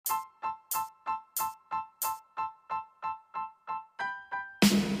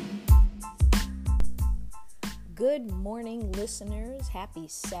Good morning, listeners. Happy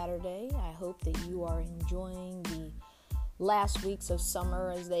Saturday. I hope that you are enjoying the last weeks of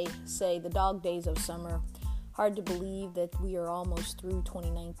summer, as they say, the dog days of summer. Hard to believe that we are almost through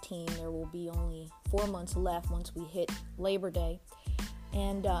 2019. There will be only 4 months left once we hit Labor Day.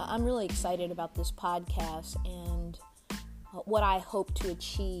 And I'm really excited about this podcast and what I hope to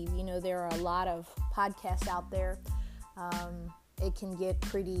achieve. You know, there are a lot of podcasts out there. It can get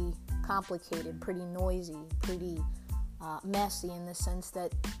pretty complicated, pretty noisy, pretty messy in the sense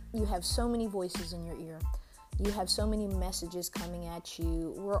that you have so many voices in your ear. You have so many messages coming at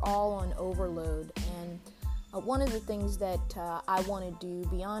you. We're all on overload. And one of the things that I want to do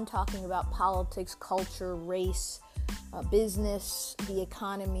beyond talking about politics, culture, race, business, the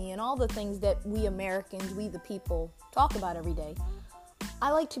economy, and all the things that we Americans, we the people, talk about every day, I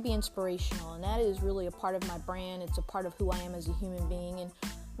like to be inspirational, and that is really a part of my brand. It's a part of who I am as a human being, and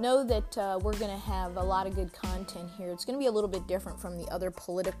know that we're going to have a lot of good content here. It's going to be a little bit different from the other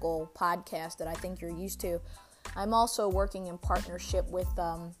political podcasts that I think you're used to. I'm also working in partnership with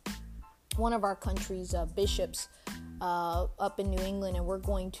one of our country's bishops up in New England, and we're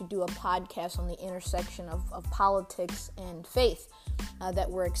going to do a podcast on the intersection of politics and faith that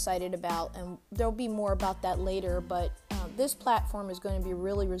we're excited about, and there'll be more about that later, but this platform is going to be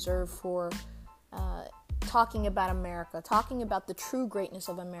really reserved for talking about America, talking about the true greatness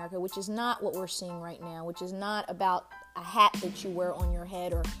of America, which is not what we're seeing right now, which is not about a hat that you wear on your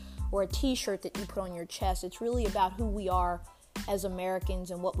head or a t-shirt that you put on your chest. It's really about who we are as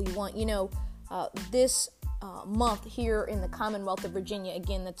Americans and what we want. You know, this month here in the Commonwealth of Virginia,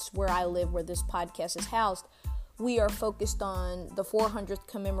 again, that's where I live, where this podcast is housed, we are focused on the 400th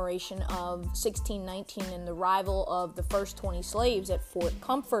commemoration of 1619 and the arrival of the first 20 slaves at Fort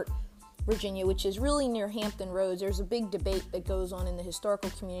Comfort, Virginia, which is really near Hampton Roads. There's a big debate that goes on in the historical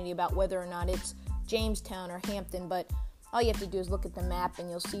community about whether or not it's Jamestown or Hampton, but all you have to do is look at the map and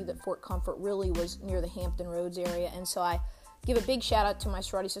you'll see that Fort Comfort really was near the Hampton Roads area. And so I give a big shout out to my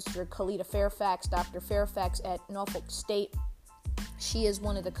sorority sister, Kalita Fairfax, Dr. Fairfax at Norfolk State. She is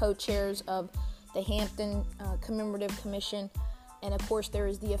one of the co-chairs of the Hampton Commemorative Commission, and of course there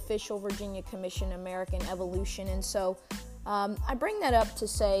is the official Virginia Commission, American Evolution. And so I bring that up to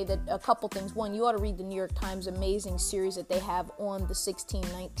say that a couple things. One, you ought to read the New York Times amazing series that they have on the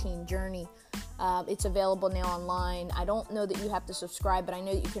 1619 journey. It's available now online. I don't know that you have to subscribe, but I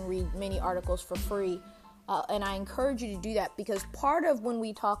know that you can read many articles for free. And I encourage you to do that, because part of when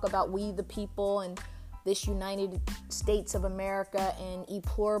we talk about we the people and this United States of America and e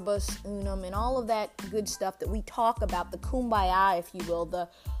pluribus unum and all of that good stuff that we talk about, the kumbaya, if you will,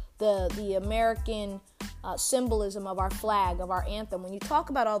 the American symbolism of our flag, of our anthem, when you talk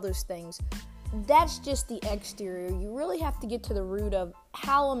about all those things, that's just the exterior. You really have to get to the root of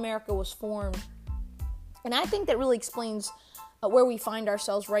how America was formed. And I think that really explains where we find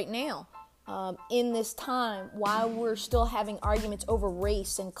ourselves right now. In this time, why we're still having arguments over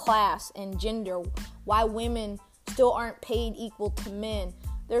race and class and gender, why women still aren't paid equal to men.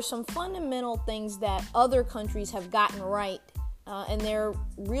 There's some fundamental things that other countries have gotten right, and they're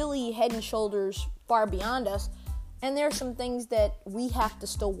really head and shoulders far beyond us, and there's some things that we have to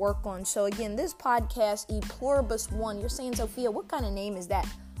still work on. So again, this podcast, E Pluribus One, you're saying, Sophia, what kind of name is that?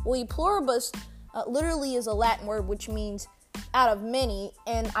 Well, E Pluribus literally is a Latin word which means out of many,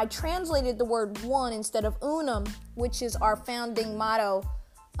 and I translated the word one instead of unum, which is our founding motto,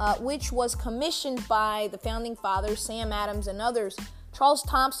 which was commissioned by the founding fathers, Sam Adams and others. Charles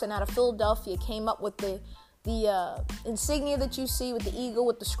Thompson out of Philadelphia came up with the insignia that you see with the eagle,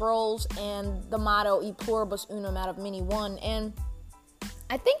 with the scrolls, and the motto, E pluribus unum, out of many one. And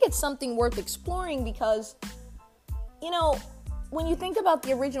I think it's something worth exploring because, you know, when you think about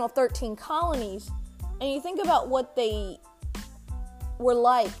the original 13 colonies, and you think about what they were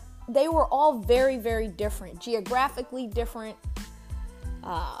like, they were all very, very different, geographically different.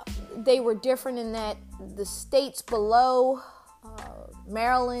 They were different in that the states below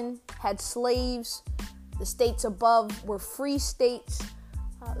Maryland had slaves. The states above were free states.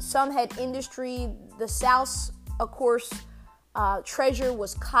 Some had industry. The South's, of course, treasure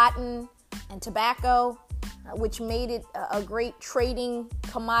was cotton and tobacco, which made it a great trading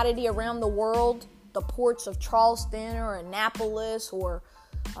commodity around the world. The ports of Charleston or Annapolis or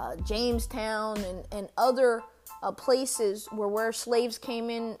Jamestown and other places where slaves came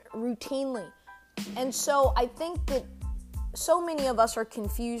in routinely. And so I think that so many of us are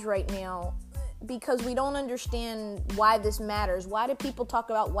confused right now because we don't understand why this matters. Why do people talk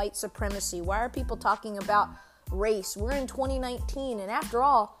about white supremacy? Why are people talking about race? We're in 2019, and after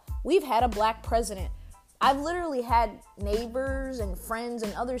all, we've had a black president. I've literally had neighbors and friends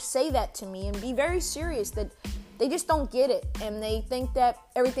and others say that to me and be very serious that They just don't get it, and they think that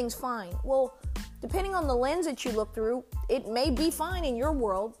everything's fine. Well, depending on the lens that you look through, it may be fine in your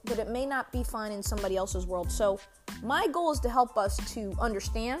world, but it may not be fine in somebody else's world. So my goal is to help us to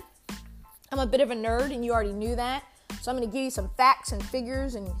understand. I'm a bit of a nerd, and you already knew that. So I'm going to give you some facts and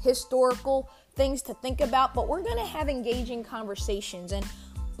figures and historical things to think about, but we're going to have engaging conversations. And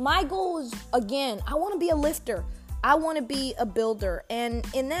my goal is, again, I want to be a lifter. I want to be a builder. And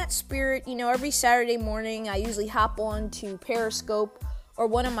in that spirit, every Saturday morning, I usually hop on to Periscope or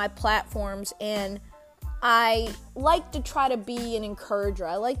one of my platforms, and I like to try to be an encourager.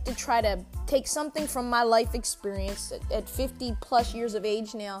 I like to try to take something from my life experience at 50 plus years of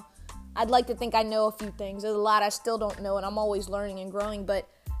age now. I'd like to think I know a few things. There's a lot I still don't know, and I'm always learning and growing, but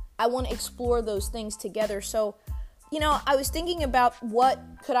I want to explore those things together. So, I was thinking about what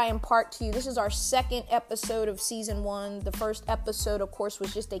could I impart to you. This is our second episode of season 1. The first episode, of course,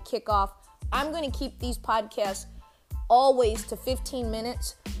 was just a kickoff. I'm going to keep these podcasts always to 15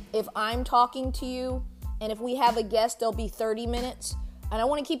 minutes if I'm talking to you, and if we have a guest, they'll be 30 minutes. And I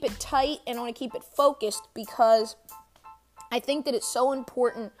want to keep it tight, and I want to keep it focused, because I think that it's so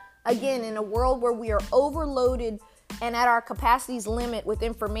important. Again, in a world where we are overloaded and at our capacity's limit with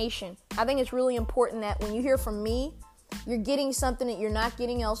information, I think it's really important that when you hear from me, you're getting something that you're not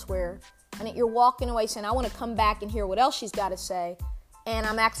getting elsewhere, and that you're walking away saying, I want to come back and hear what else she's got to say, and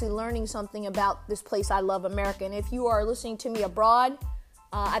I'm actually learning something about this place I love, America. And if you are listening to me abroad,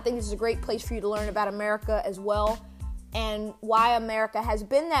 I think this is a great place for you to learn about America as well, and why America has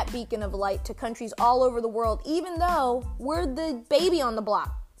been that beacon of light to countries all over the world, even though we're the baby on the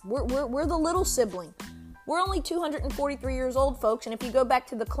block. We're the little sibling. We're only 243 years old, folks. And if you go back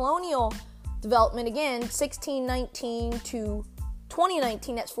to the colonial development, again, 1619 to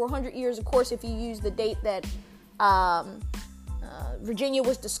 2019, that's 400 years. Of course, if you use the date that Virginia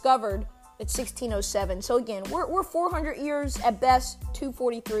was discovered, it's 1607. So again, we're 400 years at best,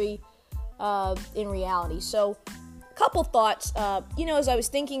 243 in reality. So a couple thoughts. As I was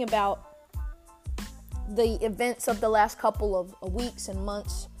thinking about the events of the last couple of weeks and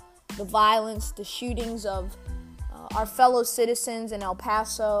months, the violence, the shootings of our fellow citizens in El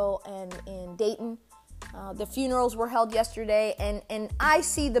Paso and in Dayton. The funerals were held yesterday, and I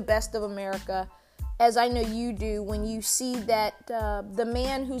see the best of America, as I know you do, when you see that the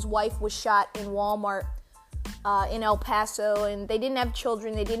man whose wife was shot in Walmart in El Paso, and they didn't have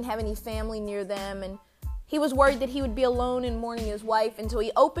children, they didn't have any family near them, and he was worried that he would be alone in mourning his wife, and so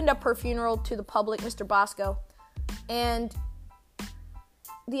he opened up her funeral to the public, Mr. Bosco, and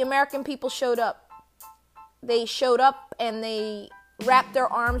the American people showed up. They showed up, and they wrapped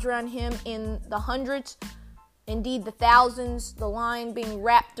their arms around him in the hundreds, indeed the thousands, the line being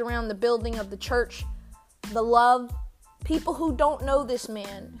wrapped around the building of the church, the love. People who don't know this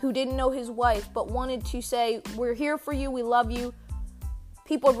man, who didn't know his wife, but wanted to say, we're here for you, we love you.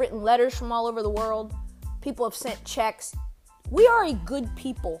 People have written letters from all over the world. People have sent checks. We are a good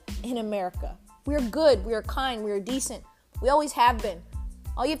people in America. We are good, we are kind, we are decent. We always have been.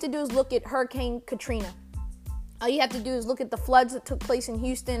 All you have to do is look at Hurricane Katrina. All you have to do is look at the floods that took place in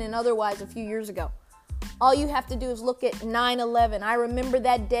Houston and otherwise a few years ago. All you have to do is look at 9/11. I remember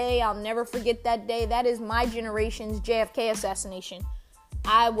that day. I'll never forget that day. That is my generation's JFK assassination.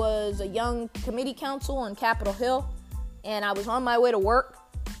 I was a young committee counsel on Capitol Hill, and I was on my way to work,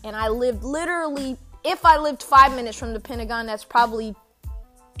 and I lived literally, if I lived 5 minutes from the Pentagon, that's probably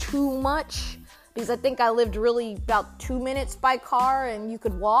too much, because I think I lived really about 2 minutes by car, and you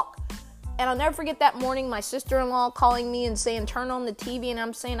could walk. And I'll never forget that morning, my sister-in-law calling me and saying, turn on the TV, and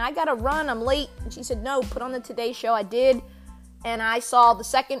I'm saying, I gotta run, I'm late. And she said, no, put on the Today Show. I did, and I saw the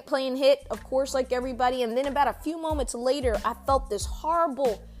second plane hit, of course, like everybody, and then about a few moments later, I felt this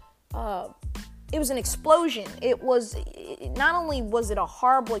horrible, it was an explosion. Not only was it a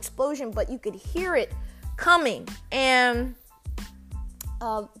horrible explosion, but you could hear it coming, and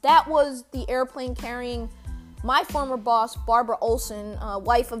that was the airplane carrying my former boss, Barbara Olson,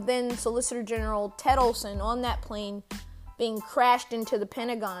 wife of then Solicitor General Ted Olson, on that plane being crashed into the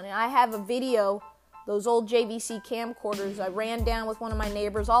Pentagon. And I have a video, those old JVC camcorders. I ran down with one of my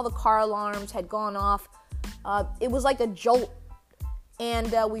neighbors. All the car alarms had gone off. It was like a jolt.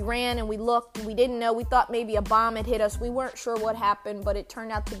 And we ran and we looked. We didn't know. We thought maybe a bomb had hit us. We weren't sure what happened, but it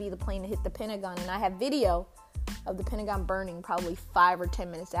turned out to be the plane that hit the Pentagon. And I have video of the Pentagon burning probably 5 or 10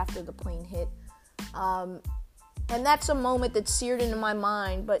 minutes after the plane hit. And that's a moment that's seared into my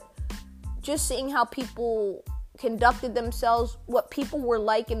mind. But just seeing how people conducted themselves, what people were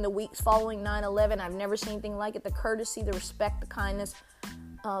like in the weeks following 9/11, I've never seen anything like it. The courtesy, the respect, the kindness.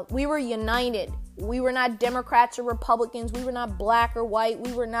 We were united. We were not Democrats or Republicans. We were not black or white.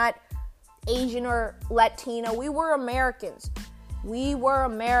 We were not Asian or Latino. We were Americans. We were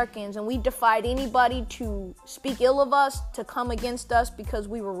Americans, and we defied anybody to speak ill of us, to come against us, because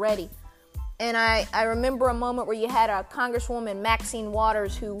we were ready. And I remember a moment where you had a Congresswoman, Maxine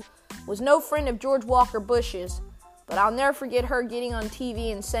Waters, who was no friend of George Walker Bush's, but I'll never forget her getting on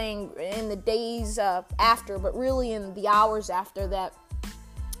TV and saying in the days after, but really in the hours after, that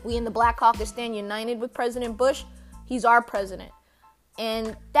we in the Black Caucus stand united with President Bush. He's our president.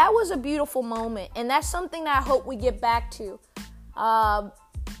 And that was a beautiful moment, and that's something that I hope we get back to.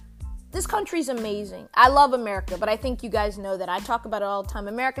 This country's amazing. I love America, but I think you guys know that. I talk about it all the time.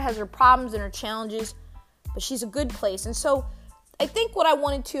 America has her problems and her challenges, but she's a good place. And so I think what I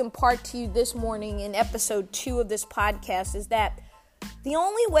wanted to impart to you this morning in episode 2 of this podcast is that the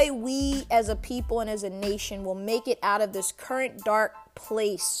only way we as a people and as a nation will make it out of this current dark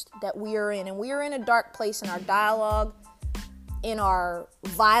place that we are in, and we are in a dark place in our dialogue, in our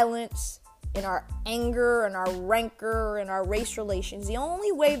violence, in our anger, in our rancor, in our race relations. The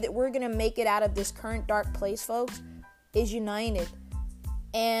only way that we're going to make it out of this current dark place, folks, is united.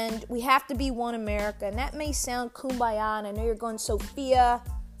 And we have to be one America. And that may sound kumbaya, and I know you're going, Sophia,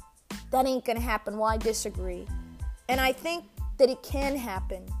 that ain't going to happen. Well, I disagree. And I think that it can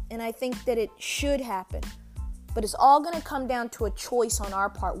happen, and I think that it should happen. But it's all going to come down to a choice on our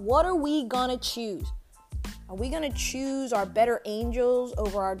part. What are we going to choose? Are we going to choose our better angels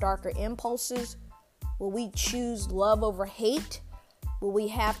over our darker impulses? Will we choose love over hate? Will we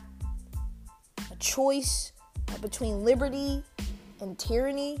have a choice between liberty and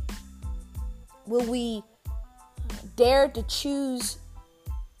tyranny? Will we dare to choose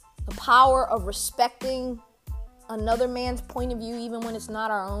the power of respecting another man's point of view even when it's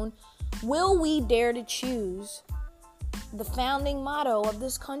not our own? Will we dare to choose the founding motto of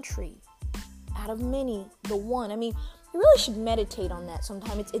this country? Out of many, the one. I mean, you really should meditate on that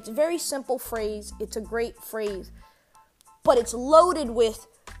sometime. It's a very simple phrase. It's a great phrase. But it's loaded with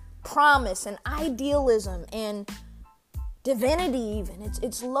promise and idealism and divinity even.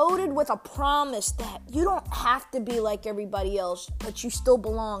 It's loaded with a promise that you don't have to be like everybody else, but you still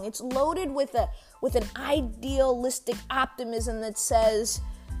belong. It's loaded with an idealistic optimism that says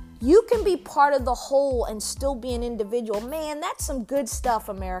you can be part of the whole and still be an individual. Man, that's some good stuff,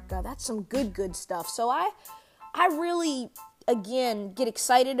 America. That's some good stuff. So I really, again, get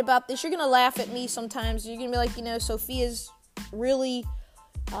excited about this. You're going to laugh at me sometimes. You're going to be like, Sophia's really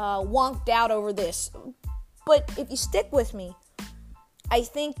wonked out over this. But if you stick with me, I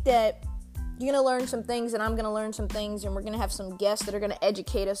think that you're going to learn some things, and I'm going to learn some things, and we're going to have some guests that are going to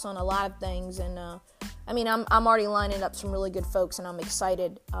educate us on a lot of things. And I'm already lining up some really good folks, and I'm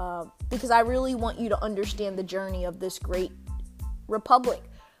excited because I really want you to understand the journey of this great republic.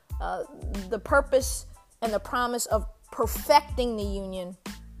 The purpose and the promise of perfecting the union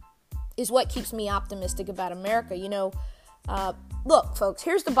is what keeps me optimistic about America. Look, folks,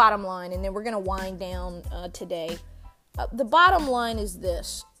 here's the bottom line, and then we're going to wind down today. The bottom line is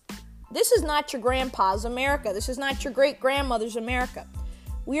this. This is not your grandpa's America. This is not your great-grandmother's America.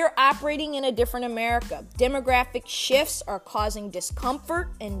 We are operating in a different America. Demographic shifts are causing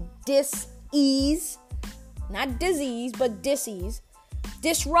discomfort and dis-ease. Not disease, but dis-ease.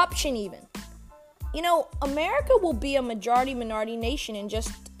 Disruption even. America will be a majority-minority nation in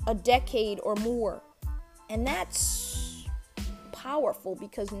just a decade or more. And that's powerful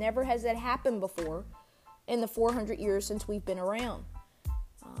because never has that happened before in the 400 years since we've been around.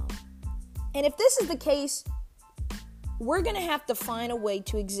 And if this is the case, we're going to have to find a way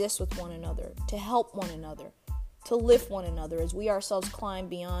to exist with one another, to help one another, to lift one another as we ourselves climb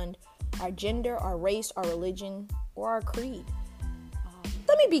beyond our gender, our race, our religion, or our creed.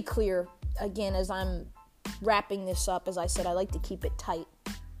 Let me be clear, again, as I'm wrapping this up. As I said, I like to keep it tight.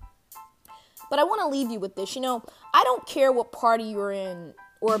 But I want to leave you with this. I don't care what party you're in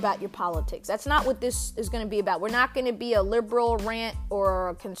or about your politics. That's not what this is going to be about. We're not going to be a liberal rant or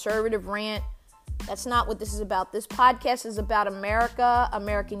a conservative rant. That's not what this is about. This podcast is about America,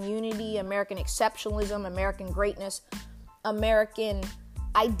 American unity, American exceptionalism, American greatness, American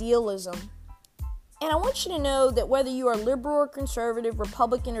idealism. And I want you to know that whether you are liberal or conservative,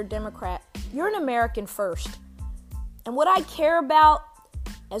 Republican or Democrat, you're an American first. And what I care about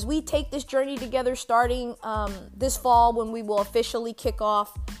as we take this journey together starting this fall when we will officially kick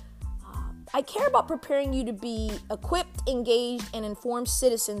off, I care about preparing you to be equipped, engaged, and informed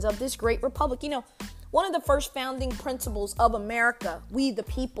citizens of this great republic. One of the first founding principles of America, we the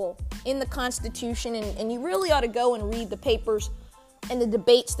people, in the Constitution, and you really ought to go and read the papers and the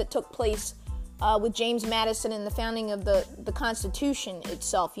debates that took place with James Madison and the founding of the Constitution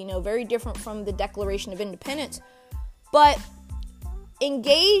itself. Very different from the Declaration of Independence. But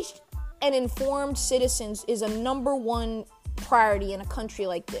engaged and informed citizens is a number one priority in a country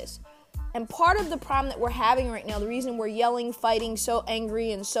like this. And part of the problem that we're having right now, the reason we're yelling, fighting, so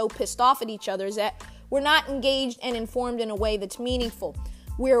angry, and so pissed off at each other is that we're not engaged and informed in a way that's meaningful.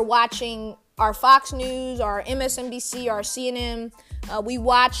 We're watching our Fox News, our MSNBC, our CNN. We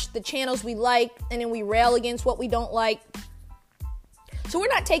watch the channels we like, and then we rail against what we don't like. So we're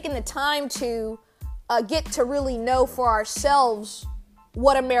not taking the time to get to really know for ourselves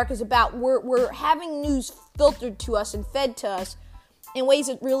what America's about. We're having news filtered to us and fed to us in ways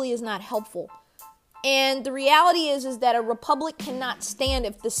that really is not helpful. And the reality is that a republic cannot stand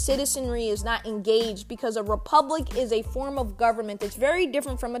if the citizenry is not engaged, because a republic is a form of government that's very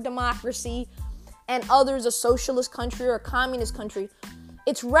different from a democracy and others, a socialist country or a communist country.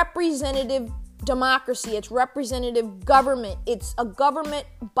 It's representative democracy. It's representative government. It's a government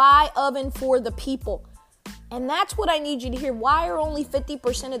by, of, and for the people. And that's what I need you to hear. Why are only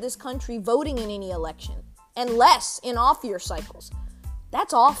 50% of this country voting in any election and less in off-year cycles?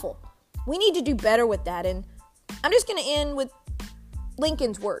 That's awful. We need to do better with that. And I'm just going to end with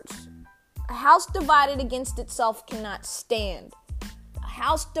Lincoln's words. A house divided against itself cannot stand. A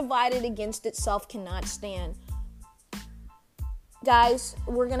house divided against itself cannot stand. Guys,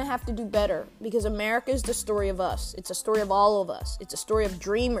 we're going to have to do better, because America is the story of us. It's a story of all of us. It's a story of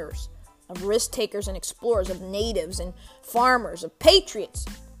dreamers, of risk takers and explorers, of natives and farmers, of patriots,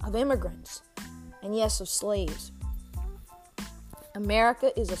 of immigrants, and yes, of slaves.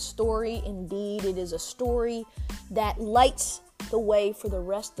 America is a story indeed. It is a story that lights the way for the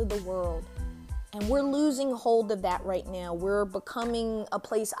rest of the world. And we're losing hold of that right now. We're becoming a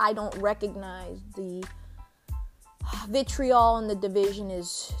place I don't recognize. The vitriol and the division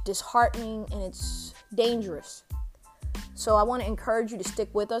is disheartening, and it's dangerous. So I want to encourage you to stick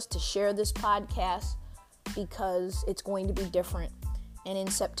with us, to share this podcast, because it's going to be different. And in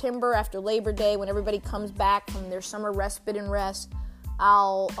September, after Labor Day, when everybody comes back from their summer respite and rest,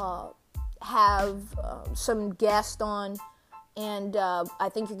 I'll have some guests on, and I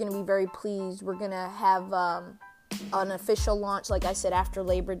think you're going to be very pleased. We're going to have an official launch, like I said, after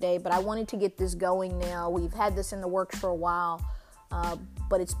Labor Day, but I wanted to get this going now. We've had this in the works for a while,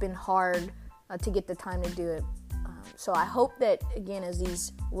 but it's been hard to get the time to do it. So I hope that, again, as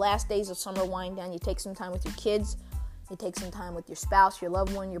these last days of summer wind down, you take some time with your kids, you take some time with your spouse, your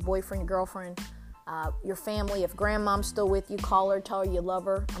loved one, your boyfriend, your girlfriend, your family. If grandmom's still with you, call her, tell her you love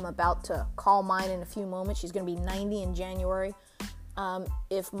her. I'm about to call mine in a few moments. She's going to be 90 in January.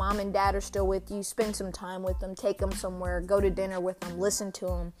 If mom and dad are still with you, spend some time with them, take them somewhere, go to dinner with them, listen to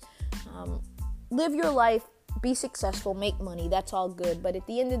them. Live your life, be successful, make money. That's all good. But at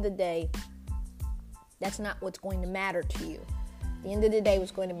the end of the day, that's not what's going to matter to you. At the end of the day,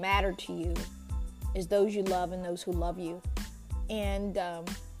 what's going to matter to you is those you love and those who love you. And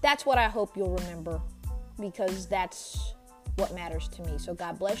that's what I hope you'll remember, because that's what matters to me. So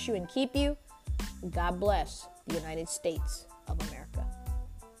God bless you and keep you. God bless the United States.